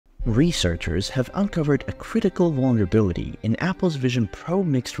Researchers have uncovered a critical vulnerability in Apple's Vision Pro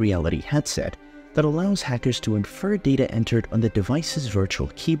mixed reality headset that allows hackers to infer data entered on the device's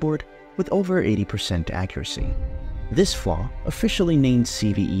virtual keyboard with over 80% accuracy. This flaw, officially named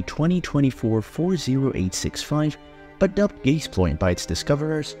CVE 2024-40865 but dubbed GAZEploit by its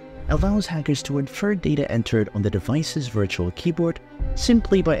discoverers, allows hackers to infer data entered on the device's virtual keyboard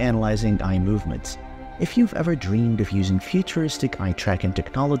simply by analyzing eye movements. If you've ever dreamed of using futuristic eye tracking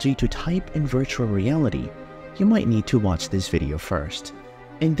technology to type in virtual reality, you might need to watch this video first.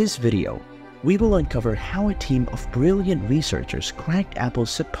 In this video, we will uncover how a team of brilliant researchers cracked Apple's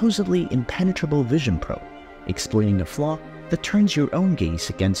supposedly impenetrable Vision Pro, exploiting a flaw that turns your own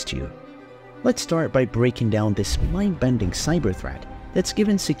gaze against you. Let's start by breaking down this mind-bending cyber threat that's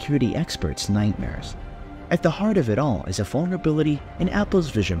given security experts nightmares. At the heart of it all is a vulnerability in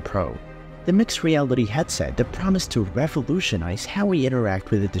Apple's Vision Pro, the mixed reality headset that promised to revolutionize how we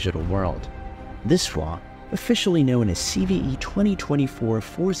interact with the digital world. This flaw, officially known as CVE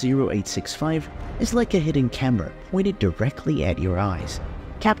 2024-40865, is like a hidden camera pointed directly at your eyes,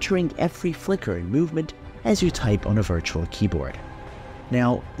 capturing every flicker and movement as you type on a virtual keyboard.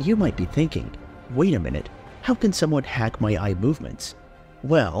 Now, you might be thinking, wait a minute, how can someone hack my eye movements?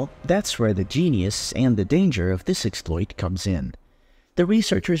 Well, that's where the genius and the danger of this exploit comes in. The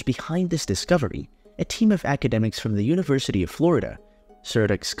researchers behind this discovery, a team of academics from the University of Florida,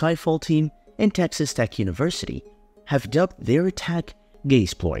 Certic Skyfall team, and Texas Tech University, have dubbed their attack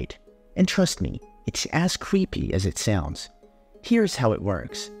GAZEploit. And trust me, it's as creepy as it sounds. Here's how it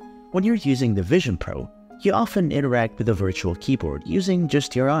works. When you're using the Vision Pro, you often interact with a virtual keyboard using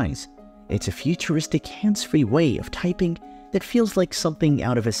just your eyes. It's a futuristic hands-free way of typing that feels like something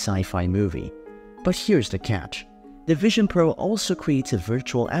out of a sci-fi movie. But here's the catch. The Vision Pro also creates a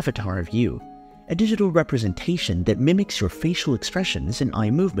virtual avatar of you, a digital representation that mimics your facial expressions and eye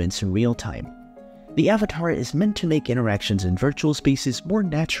movements in real time. The avatar is meant to make interactions in virtual spaces more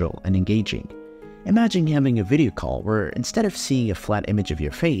natural and engaging. Imagine having a video call where instead of seeing a flat image of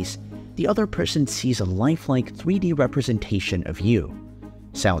your face, the other person sees a lifelike 3D representation of you.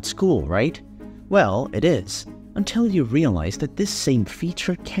 Sounds cool, right? Well, it is, until you realize that this same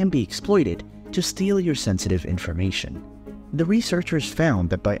feature can be exploited to steal your sensitive information. The researchers found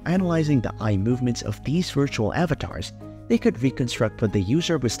that by analyzing the eye movements of these virtual avatars, they could reconstruct what the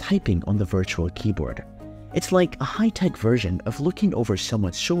user was typing on the virtual keyboard. It's like a high-tech version of looking over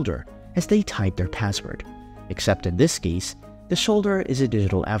someone's shoulder as they type their password. Except in this case, the shoulder is a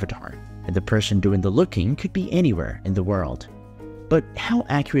digital avatar, and the person doing the looking could be anywhere in the world. But how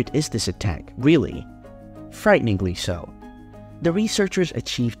accurate is this attack, really? Frighteningly so. The researchers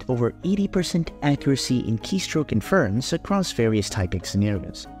achieved over 80% accuracy in keystroke inference across various typing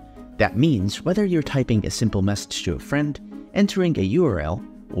scenarios. That means whether you're typing a simple message to a friend, entering a URL,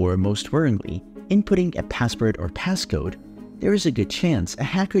 or most worryingly, inputting a password or passcode, there is a good chance a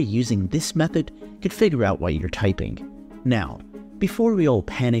hacker using this method could figure out what you're typing. Now, before we all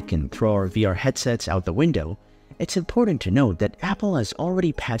panic and throw our VR headsets out the window, it's important to note that Apple has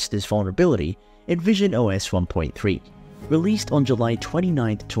already patched this vulnerability in visionOS 1.3. Released on July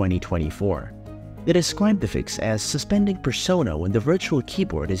 29, 2024. They describe the fix as suspending persona when the virtual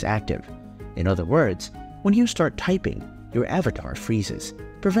keyboard is active. In other words, when you start typing, your avatar freezes,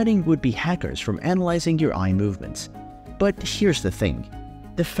 preventing would-be hackers from analyzing your eye movements. But here's the thing.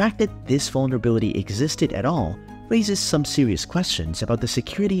 The fact that this vulnerability existed at all raises some serious questions about the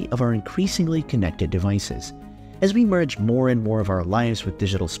security of our increasingly connected devices. As we merge more and more of our lives with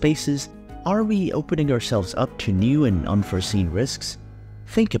digital spaces, are we opening ourselves up to new and unforeseen risks?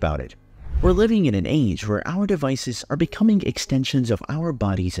 Think about it. We're living in an age where our devices are becoming extensions of our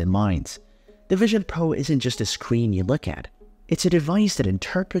bodies and minds. The Vision Pro isn't just a screen you look at. It's a device that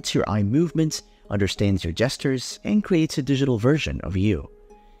interprets your eye movements, understands your gestures, and creates a digital version of you.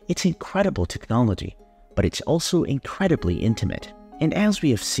 It's incredible technology, but it's also incredibly intimate. And as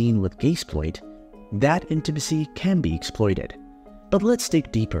we have seen with GAZEploit, that intimacy can be exploited. But let's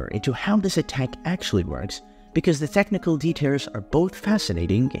dig deeper into how this attack actually works, because the technical details are both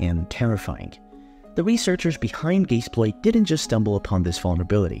fascinating and terrifying. The researchers behind GAZEploit didn't just stumble upon this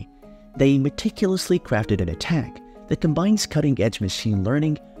vulnerability. They meticulously crafted an attack that combines cutting-edge machine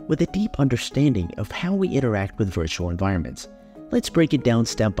learning with a deep understanding of how we interact with virtual environments. Let's break it down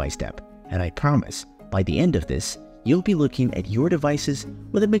step by step, and I promise, by the end of this, you'll be looking at your devices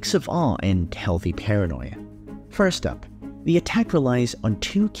with a mix of awe and healthy paranoia. First up, the attack relies on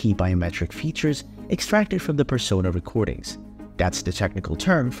two key biometric features extracted from the persona recordings. That's the technical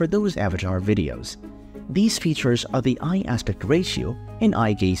term for those avatar videos. These features are the eye aspect ratio and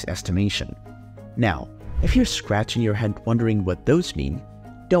eye gaze estimation. Now, if you're scratching your head wondering what those mean,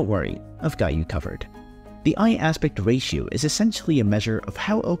 Don't worry, I've got you covered. The eye aspect ratio is essentially a measure of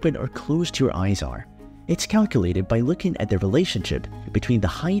how open or closed your eyes are. It's calculated by looking at the relationship between the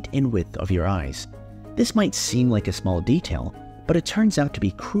height and width of your eyes. This might seem like a small detail, but it turns out to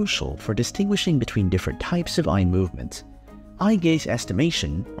be crucial for distinguishing between different types of eye movements. Eye gaze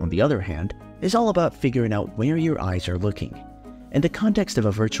estimation, on the other hand, is all about figuring out where your eyes are looking. In the context of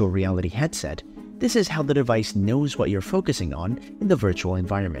a virtual reality headset, this is how the device knows what you're focusing on in the virtual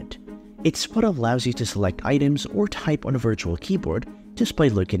environment. It's what allows you to select items or type on a virtual keyboard just by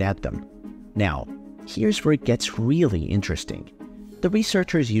looking at them. Now, here's where it gets really interesting. The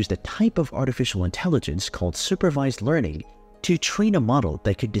researchers used a type of artificial intelligence called supervised learning to train a model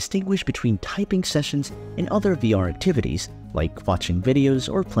that could distinguish between typing sessions and other VR activities like watching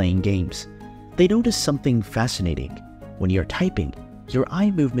videos or playing games. They noticed something fascinating. When you're typing, your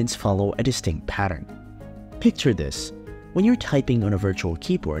eye movements follow a distinct pattern. Picture this. When you're typing on a virtual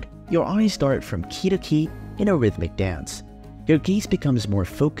keyboard, your eyes dart from key to key in a rhythmic dance. Your gaze becomes more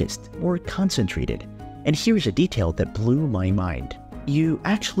focused, more concentrated. And here's a detail that blew my mind. You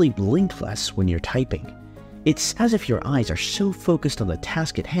actually blink less when you're typing. It's as if your eyes are so focused on the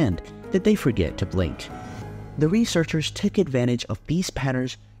task at hand that they forget to blink. The researchers took advantage of these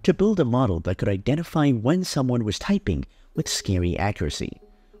patterns to build a model that could identify when someone was typing with scary accuracy.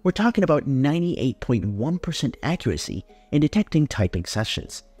 We're talking about 98.1% accuracy in detecting typing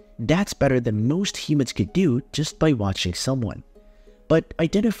sessions. That's better than most humans could do just by watching someone. But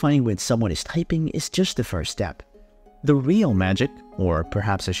identifying when someone is typing is just the first step. The real magic, or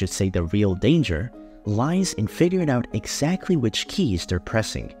perhaps I should say the real danger, lies in figuring out exactly which keys they're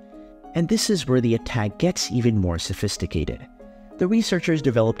pressing. And this is where the attack gets even more sophisticated. The researchers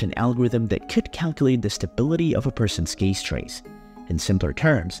developed an algorithm that could calculate the stability of a person's gaze trace. In simpler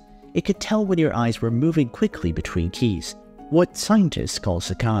terms, it could tell when your eyes were moving quickly between keys, what scientists call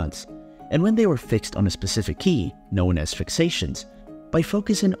saccades, and when they were fixed on a specific key, known as fixations. By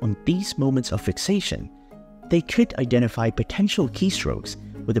focusing on these moments of fixation, they could identify potential keystrokes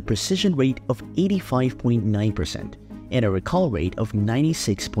with a precision rate of 85.9% and a recall rate of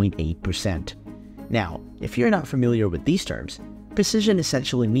 96.8%. Now, if you're not familiar with these terms, precision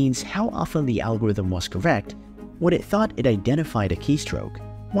essentially means how often the algorithm was correct when it thought it identified a keystroke,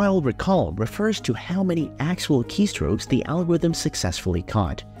 while recall refers to how many actual keystrokes the algorithm successfully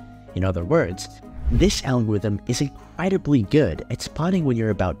caught. In other words, this algorithm is incredibly good at spotting when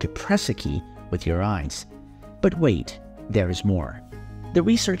you're about to press a key with your eyes. But wait, there's more. The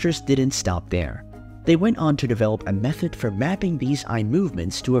researchers didn't stop there. They went on to develop a method for mapping these eye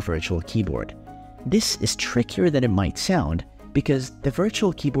movements to a virtual keyboard. This is trickier than it might sound because the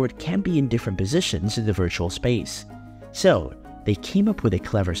virtual keyboard can be in different positions in the virtual space. So, they came up with a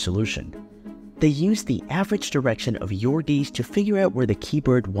clever solution. They used the average direction of your gaze to figure out where the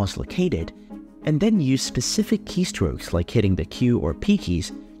keyboard was located, and then used specific keystrokes like hitting the Q or P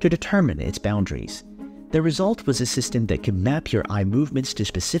keys to determine its boundaries. The result was a system that could map your eye movements to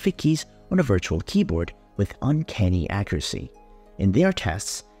specific keys on a virtual keyboard with uncanny accuracy. In their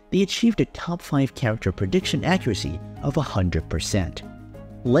tests, they achieved a top 5 character prediction accuracy of 100%.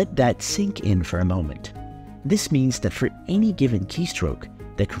 Let that sink in for a moment. This means that for any given keystroke,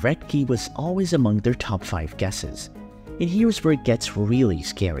 the correct key was always among their top 5 guesses. And here's where it gets really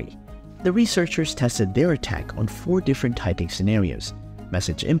scary. The researchers tested their attack on 4 different typing scenarios: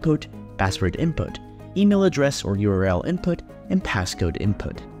 message input, password input, email address or URL input, and passcode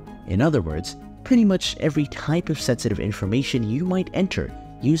input. In other words, pretty much every type of sensitive information you might enter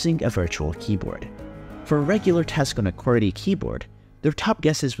using a virtual keyboard. For a regular task on a QWERTY keyboard, their top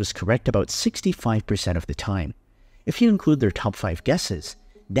guesses was correct about 65% of the time. If you include their top 5 guesses,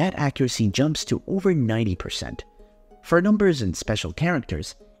 that accuracy jumps to over 90%. For numbers and special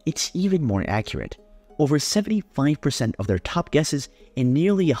characters, it's even more accurate. Over 75% of their top guesses and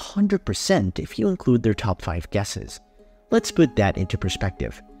nearly 100% if you include their top 5 guesses. Let's put that into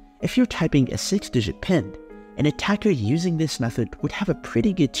perspective. If you're typing a 6-digit PIN, an attacker using this method would have a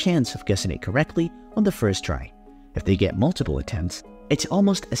pretty good chance of guessing it correctly on the first try. If they get multiple attempts, it's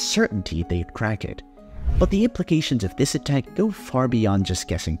almost a certainty they'd crack it. But the implications of this attack go far beyond just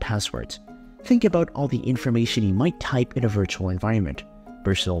guessing passwords. Think about all the information you might type in a virtual environment.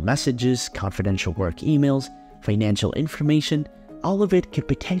 Personal messages, confidential work emails, financial information, all of it could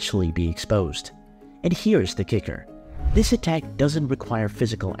potentially be exposed. And here's the kicker. This attack doesn't require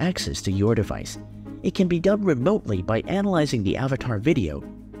physical access to your device. It can be done remotely by analyzing the avatar video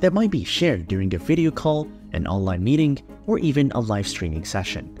that might be shared during a video call, an online meeting, or even a live streaming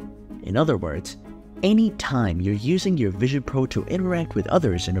session. In other words, any time you're using your Vision Pro to interact with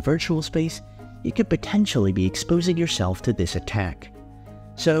others in a virtual space, you could potentially be exposing yourself to this attack.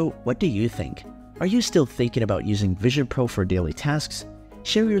 So what do you think? Are you still thinking about using Vision Pro for daily tasks?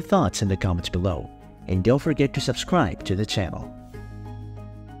 Share your thoughts in the comments below, and don't forget to subscribe to the channel.